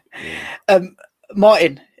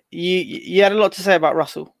 Martin, you had a lot to say about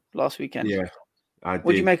Russell last weekend. Yeah, I did.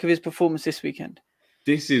 What do you make of his performance this weekend?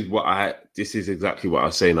 This is exactly what I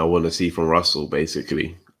was saying I want to see from Russell,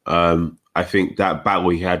 basically. I think that battle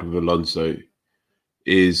he had with Alonso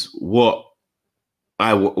is what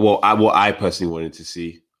I personally wanted to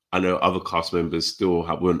see. I know other cast members still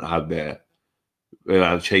wouldn't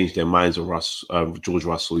have changed their minds on George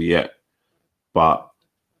Russell yet, but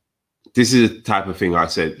this is the type of thing I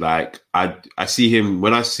said. Like, I see him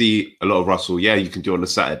when I see a lot of Russell. Yeah, you can do it on a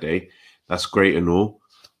Saturday. That's great and all,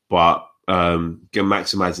 but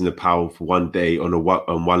maximizing the power for one day on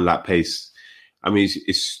one lap pace. I mean,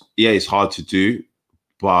 it's hard to do,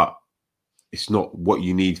 but it's not what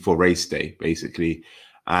you need for race day, basically.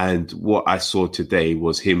 And what I saw today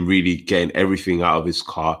was him really getting everything out of his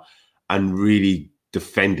car and really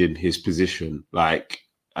defending his position. Like,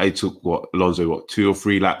 I took Alonso 2 or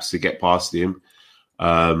 3 laps to get past him,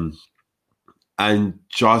 and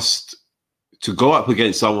just to go up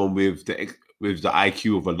against someone with the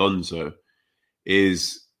IQ of Alonso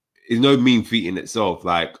is no mean feat in itself.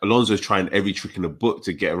 Like, Alonso's trying every trick in the book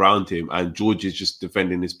to get around him, and George is just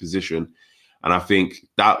defending his position. And I think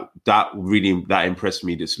that really impressed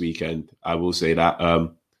me this weekend. I will say that.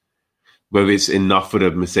 Whether it's enough for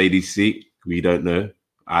the Mercedes seat, we don't know.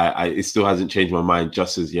 It still hasn't changed my mind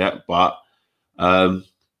just as yet, but I'll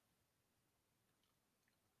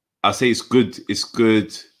say it's good. It's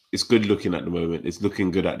good. It's good looking at the moment. It's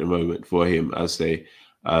looking good at the moment for him. I'll say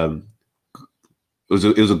it was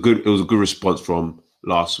a good response from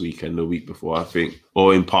last week and the week before, I think,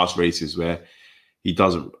 or in past races where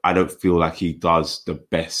I don't feel like he does the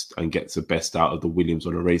best and gets the best out of the Williams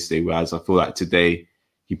on a race day. Whereas I feel like today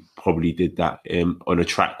he probably did that on a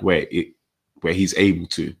track where he's able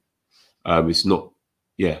to. It's not,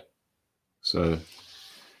 yeah. So,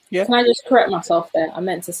 yeah. Can I just correct myself there? I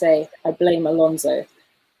meant to say I blame Alonso,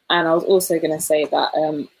 and I was also going to say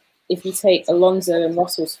that if you take Alonso and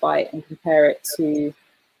Russell's fight and compare it to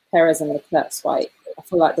Perez and Leclerc's fight, I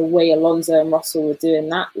feel like the way Alonso and Russell were doing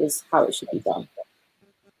that was how it should be done.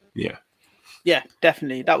 Yeah. Yeah,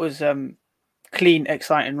 definitely. That was clean,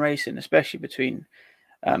 exciting racing, especially between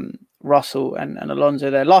Russell and Alonso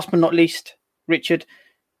there. Last but not least, Richard,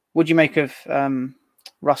 what do you make of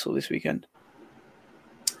Russell this weekend?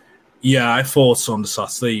 Yeah, I thought on the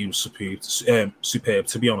Saturday he was superb,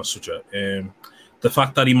 to be honest with you. The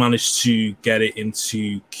fact that he managed to get it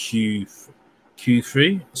into Q3,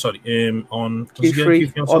 on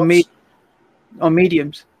Q3 on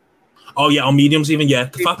mediums. Oh yeah, on mediums even. Yeah,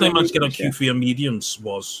 the fact that he managed to get on Q3 on mediums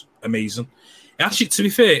was amazing. Actually, to be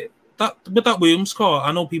fair, with that Williams car,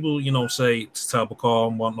 I know people say it's a terrible car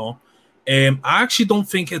and whatnot. I actually don't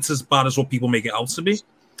think it's as bad as what people make it out to be,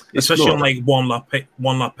 especially on like one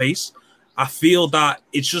lap pace. I feel that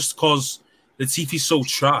it's just because Latifi's so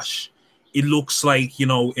trash. It looks like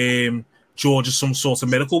George is some sort of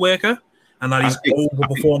miracle worker, and that he's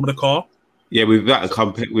overperforming the car. Yeah, with that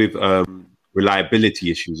with reliability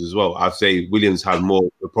issues as well. I'd say Williams have more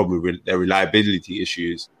of a problem with their reliability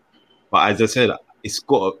issues. But as I said,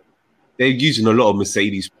 they're using a lot of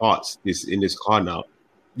Mercedes parts in this car now.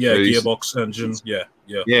 Yeah, so gearbox, engine. Yeah.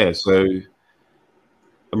 Yeah, so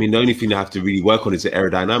I mean, the only thing they have to really work on is the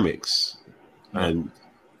aerodynamics, and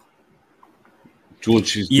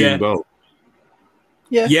George is doing well.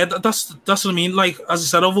 Yeah, that's what I mean. Like, as I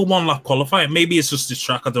said, over one lap qualifying, maybe it's just this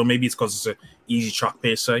track, I don't know, maybe it's because it's an easy track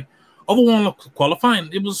per se. Over one lap qualifying,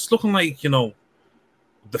 it was looking like, the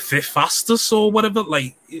 5th fastest or whatever.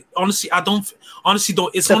 Like, honestly,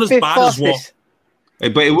 it's not as bad as what.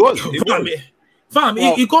 But it was. Fam,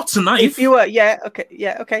 you got to 9th. If you were, okay.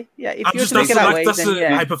 If you were taking that way, that's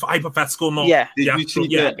then, a hypothetical, not. Yeah. Did you see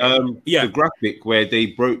the graphic where they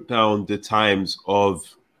broke down the times of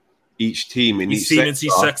each team in each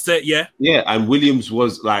sector? Yeah, and Williams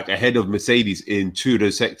was like ahead of Mercedes in 2 of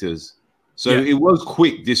those sectors. So it was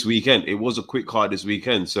quick this weekend. It was a quick car this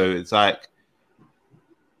weekend. So it's like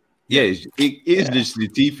Yeah, it is literally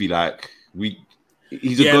Latifi. Like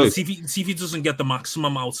he's a ghost. Latifi doesn't get the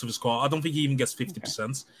maximum out of his car. I don't think he even gets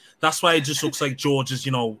 50%. That's why it just looks like George is,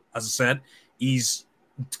 as I said, he's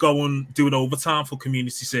doing overtime for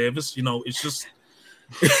community service. It's just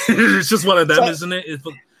it's just one of them, isn't it?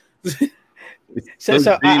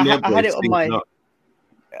 So I had it on my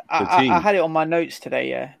I had it on my notes today.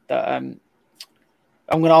 Yeah, that I'm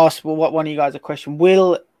going to ask what one of you guys a question.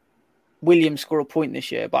 Will Williams score a point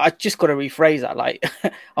this year? But I just got to rephrase that. Like,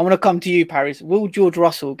 I want to come to you, Paris. Will George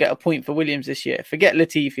Russell get a point for Williams this year? Forget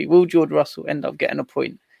Latifi. Will George Russell end up getting a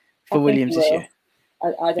point for Williams this year?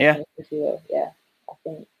 I definitely think he will. Yeah, I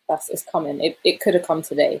think it's coming. It could have come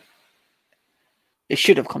today. It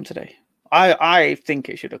should have come today. I think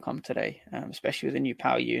it should have come today, especially with the new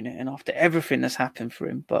power unit and after everything that's happened for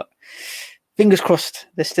him. But fingers crossed,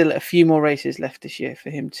 there's still a few more races left this year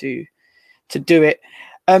for him to do it.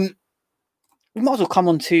 We might as well come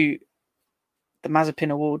on to the Mazepin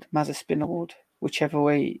Award, whichever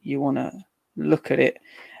way you want to look at it.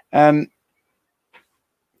 There's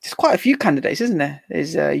quite a few candidates, isn't there?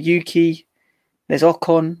 There's Yuki, there's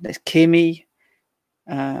Ocon, there's Kimi.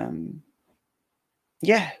 Who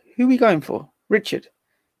are we going for? Richard,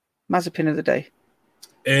 Mazepin of the day.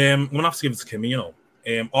 I'm going to have to give it to Kimi,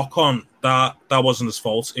 Ocon, that wasn't his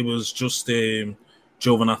fault. It was just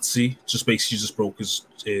Giovinazzi, just broke his...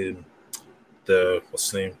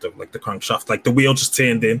 what's the name? The crankshaft, like the wheel just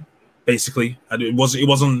turned in, basically, and it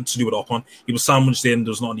wasn't to do with Ocon. He was sandwiched in.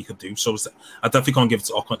 There was nothing he could do. So I definitely can't give it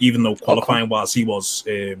to Ocon, even though qualifying wise he was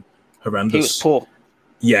horrendous. He was poor.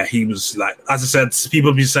 Yeah, he was like, as I said,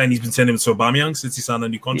 people have been saying he's been turning into Aubameyang since he signed a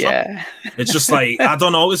new contract. Yeah, it's just like I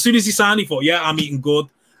don't know. As soon as he signed, he thought, "Yeah, I'm eating good.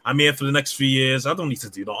 I'm here for the next 3 years. I don't need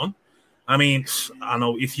to do that." I mean, I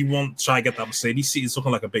know if you want to try to get that Mercedes seat, it's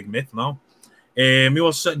looking like a big myth now. We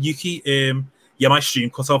also said Yuki. My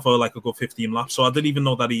stream cut off for like a good 15 laps, so I didn't even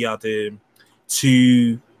know that he had 2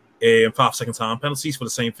 5-second time penalties for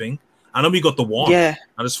the same thing. I know we got the one. Yeah.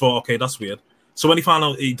 I just thought, okay, that's weird. So when he found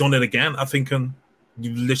out he done it again, I think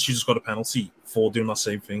you literally just got a penalty for doing that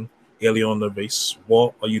same thing early on in the race.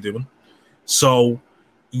 What are you doing? So,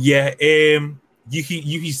 Yuki's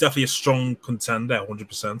definitely a strong contender,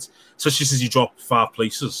 100%. Especially since he dropped 5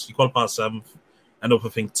 places. He qualified 7th, and up, I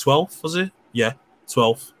think, 12th, was it? Yeah,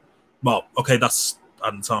 12th. Well, okay, that's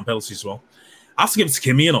adding time penalties as well. I have to give it to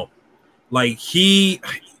Kimi, Like,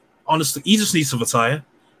 honestly, he just needs to retire.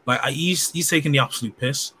 Like, he's taking the absolute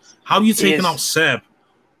piss. How are you taking out Seb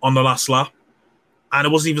on the last lap? And it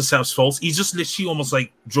wasn't even Seb's fault. He just literally almost,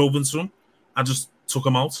 like, drove into him and just took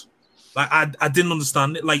him out. Like, I didn't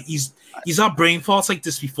understand it. Like, he's had brain farts like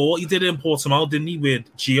this before. He did it in Portimao, didn't he,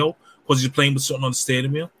 with Gio? Because he was playing with something on the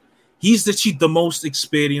steering wheel. He's literally the most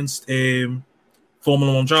experienced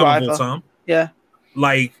Formula 1 driver of all time. Yeah.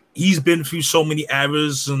 Like, he's been through so many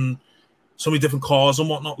errors and so many different cars and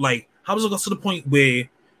whatnot. Like, how has it got to the point where,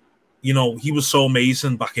 he was so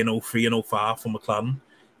amazing back in 03 and 05 for McLaren,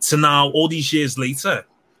 to now, all these years later,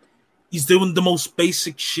 he's doing the most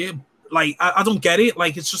basic shit. Like, I don't get it.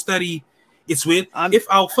 Like, it's just that it's weird. If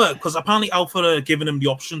Alpha, because apparently Alpha are giving him the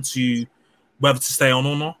option to whether to stay on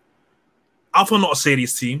or not. Alpha are not a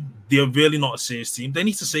serious team. They're really not a serious team. They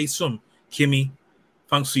need to say to him, Kimi,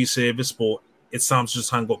 thanks for your service, but it's time to just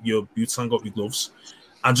hang up your boots, hang up your gloves,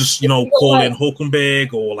 and just, call in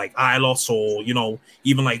Hulkenberg or like Ilott or,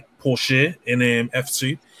 even like Porsche in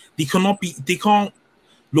F2. They can't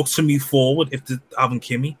look to move forward if they're having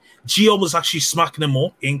Kimi. Gio was actually smacking them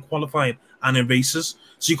up in qualifying and in races.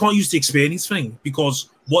 So you can't use the experience thing, because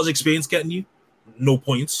what's experience getting you? No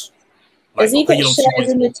points. Like, has he got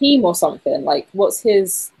shares in the team or something? Like, what's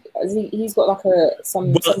his... He's got like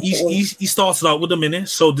he started out with a minute,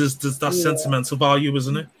 so there's that sentimental value,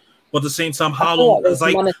 isn't it? But at the same time, how long? There's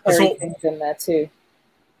like monetary things in there too.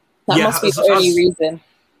 That must be the only reason.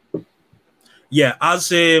 Yeah,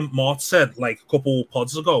 as Mart said, like a couple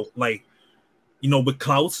pods ago, like, with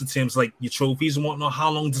clouds in terms of, like, your trophies and whatnot,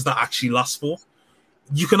 how long does that actually last for?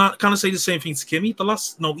 You can kind of say the same thing to Kimi.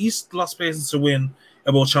 He's the last person to win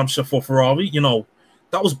a world championship for Ferrari.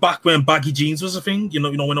 That was back when baggy jeans was a thing,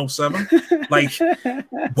 in 07. Like,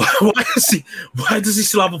 why does he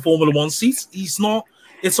still have a Formula 1 seat? He's not.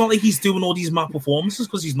 It's not like he's doing all these mad performances,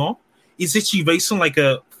 because he's not. He's literally racing like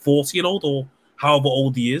a 40-year-old or however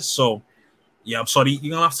old he is. So, yeah, I'm sorry.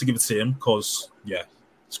 You're going to have to give it to him because,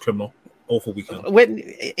 it's criminal. Awful weekend. When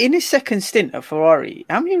in his second stint at Ferrari,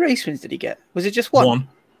 how many race wins did he get? Was it just one? One.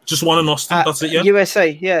 Just one in Austin. That's it, yeah.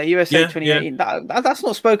 USA 2018. Yeah. That's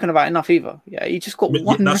not spoken about enough either. Yeah, he just got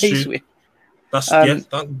one race win. That's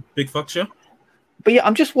that big facts, yeah. But yeah,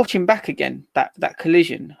 I'm just watching back again that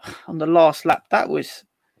collision on the last lap. That was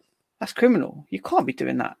That's criminal. You can't be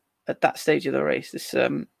doing that at that stage of the race. It's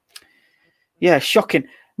shocking.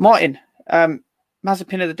 Martin,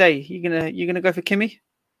 Mazepin of the day. You gonna go for Kimi?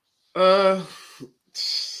 I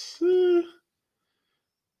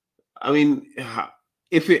mean,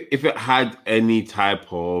 if it had any type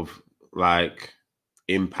of like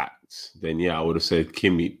impact, then yeah, I would have said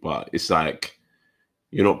Kimi. But it's like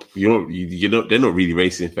they're not really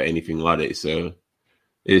racing for anything, are they? So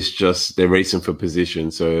it's just they're racing for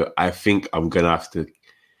position. So I think I'm gonna have to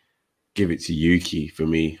give it to Yuki for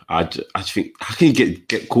me. I just think how can you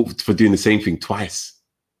get caught for doing the same thing twice?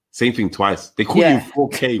 Same thing twice. They call you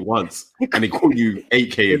 4K once, and they call you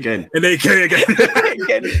 8K again. And 8K again.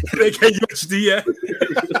 8K USD, yeah.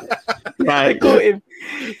 Like, it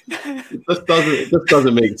just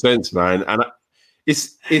doesn't make sense, man. And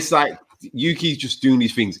it's like Yuki's just doing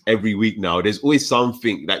these things every week now. There's always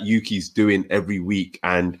something that Yuki's doing every week,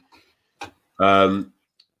 and I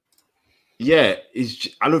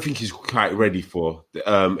don't think he's quite ready for the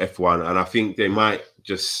F1, and I think they might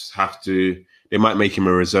just have to. They might make him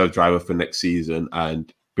a reserve driver for next season,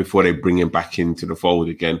 and before they bring him back into the fold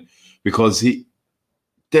again, because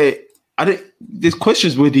there's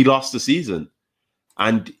questions where he lost the season,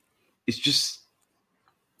 and it's just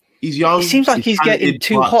he's young. It seems like he's getting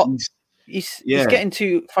too hot. He's getting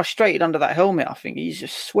too frustrated under that helmet. I think he's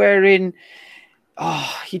just swearing.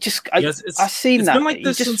 Oh, I've seen that. Been like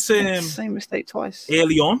this since same mistake twice.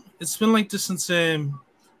 Early on, it's been like this since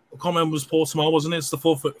I can't remember, it was Portimao, wasn't it? It's the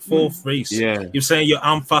fourth race. Yeah. You're saying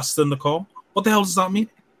I'm faster than the car. What the hell does that mean?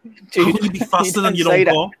 Dude, how can you be faster than your own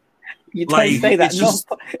car? You don't say that.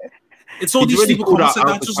 It's all these people comments like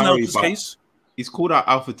that doesn't help his case. He's called out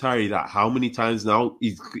AlphaTauri that how many times now?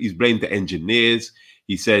 He's blamed the engineers.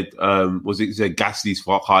 He said, he said Gasly's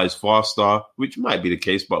car is faster, which might be the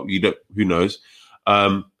case, but who knows?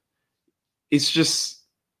 It's just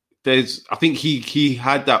I think he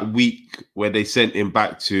had that week where they sent him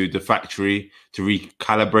back to the factory to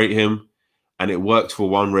recalibrate him, and it worked for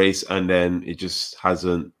one race, and then it just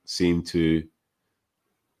hasn't seemed to.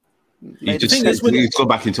 He's gone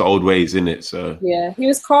back into old ways, isn't it? So yeah, he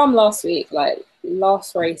was calm last week. Like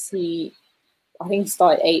last race, I think he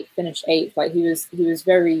started 8th, finished 8th. Like he was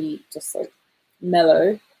very just like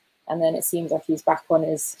mellow, and then it seems like he's back on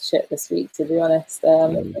his shit this week, to be honest.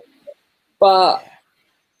 But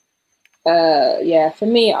for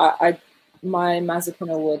me, my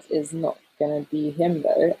Mazepin award is not going to be him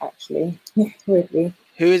though. Actually, weirdly,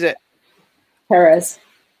 who is it? Perez.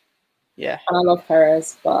 Yeah, and I love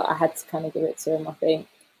Perez, but I had to kind of give it to him. I think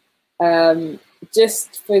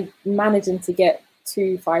just for managing to get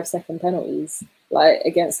 2 5-second penalties, like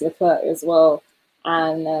against Leclerc as well.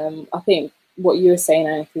 And I think what you were saying,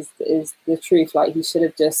 Hank, is the truth. Like he should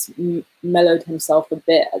have just mellowed himself a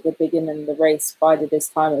bit at the beginning of the race, bided his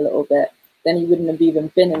time a little bit. Then he wouldn't have even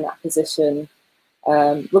been in that position.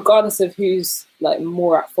 Regardless of who's like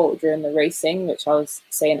more at fault during the racing, which I was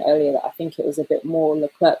saying earlier that I think it was a bit more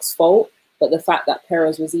Leclerc's fault, but the fact that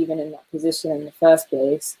Perez was even in that position in the first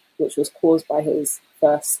place, which was caused by his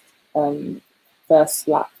first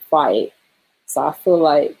lap fight. So I feel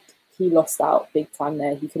like he lost out big time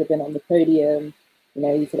there. He could have been on the podium,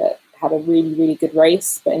 he could have had a really, really good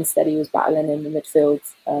race, but instead he was battling in the midfield,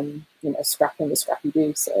 scrapping the scrappy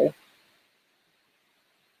do. So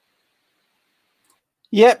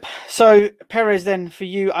yep. So Perez then for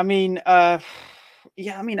you. I mean, as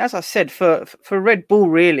I said, for Red Bull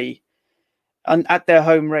really, and at their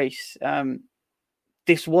home race,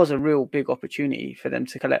 this was a real big opportunity for them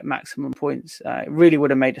to collect maximum points. It really would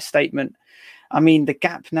have made a statement. I mean, the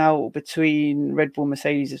gap now between Red Bull and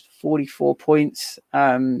Mercedes is 44 points.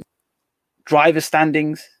 Driver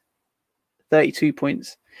standings, 32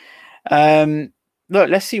 points. Look,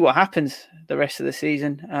 let's see what happens the rest of the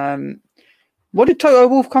season. What did Toto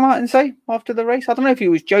Wolff come out and say after the race? I don't know if he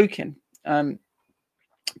was joking, but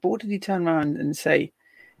what did he turn around and say?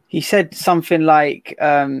 He said something like,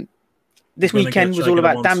 this weekend was all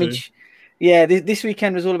about damage. Yeah, this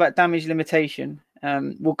weekend was all about damage limitation.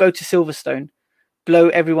 We'll go to Silverstone, blow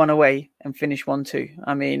everyone away, and finish 1-2.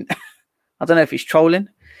 I mean, I don't know if he's trolling,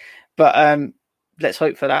 but let's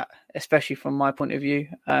hope for that, especially from my point of view.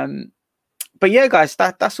 But yeah, guys,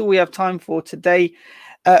 that's all we have time for today.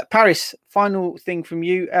 Paris, final thing from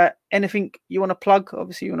you. Anything you want to plug?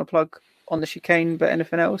 Obviously, you want to plug on the chicane, but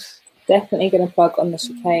anything else? Definitely going to plug on the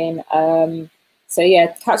chicane. So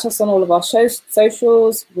yeah, catch us on all of our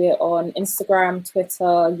socials. We're on Instagram, Twitter,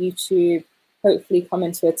 YouTube, hopefully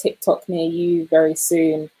coming to a TikTok near you very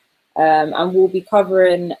soon. And we'll be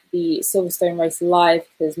covering the Silverstone race live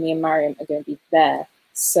because me and Mariam are going to be there.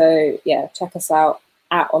 So yeah, check us out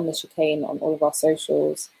at On The Chicane on all of our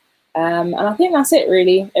socials. And I think that's it,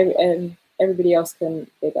 really. Everybody else can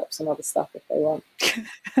big up some other stuff if they want.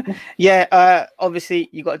 Yeah, obviously,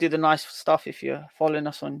 you got to do the nice stuff. If you're following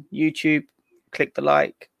us on YouTube, click the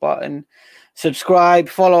like button, subscribe,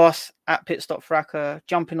 follow us at Pitstop Fracker,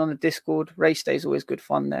 jumping on the Discord. Race day is always good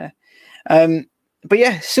fun there. But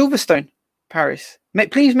yeah, Silverstone, Paris.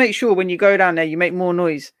 Please make sure when you go down there, you make more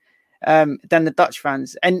noise than the Dutch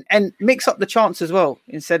fans, and mix up the chants as well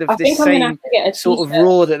instead of this same sort of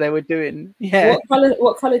roar that they were doing. Yeah.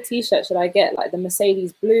 What color t-shirt should I get? Like the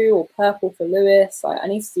Mercedes blue or purple for Lewis? Like I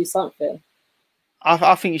need to do something.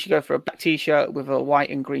 I think you should go for a black t-shirt with a white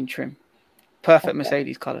and green trim. Perfect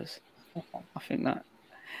Mercedes colors. Okay. I think that.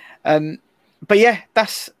 But yeah,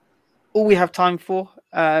 that's all we have time for.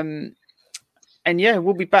 And yeah,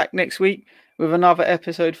 we'll be back next week with another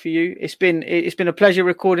episode for you. It's been a pleasure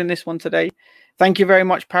recording this one today. Thank you very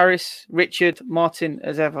much, Paris, Richard, Martin,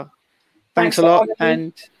 as ever. Thanks a lot.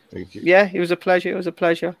 And thank you. Yeah, it was a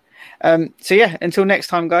pleasure. So yeah, until next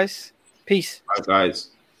time, guys. Peace. Bye, guys.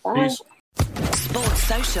 Bye. Peace. Sports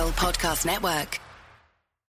Social Podcast Network.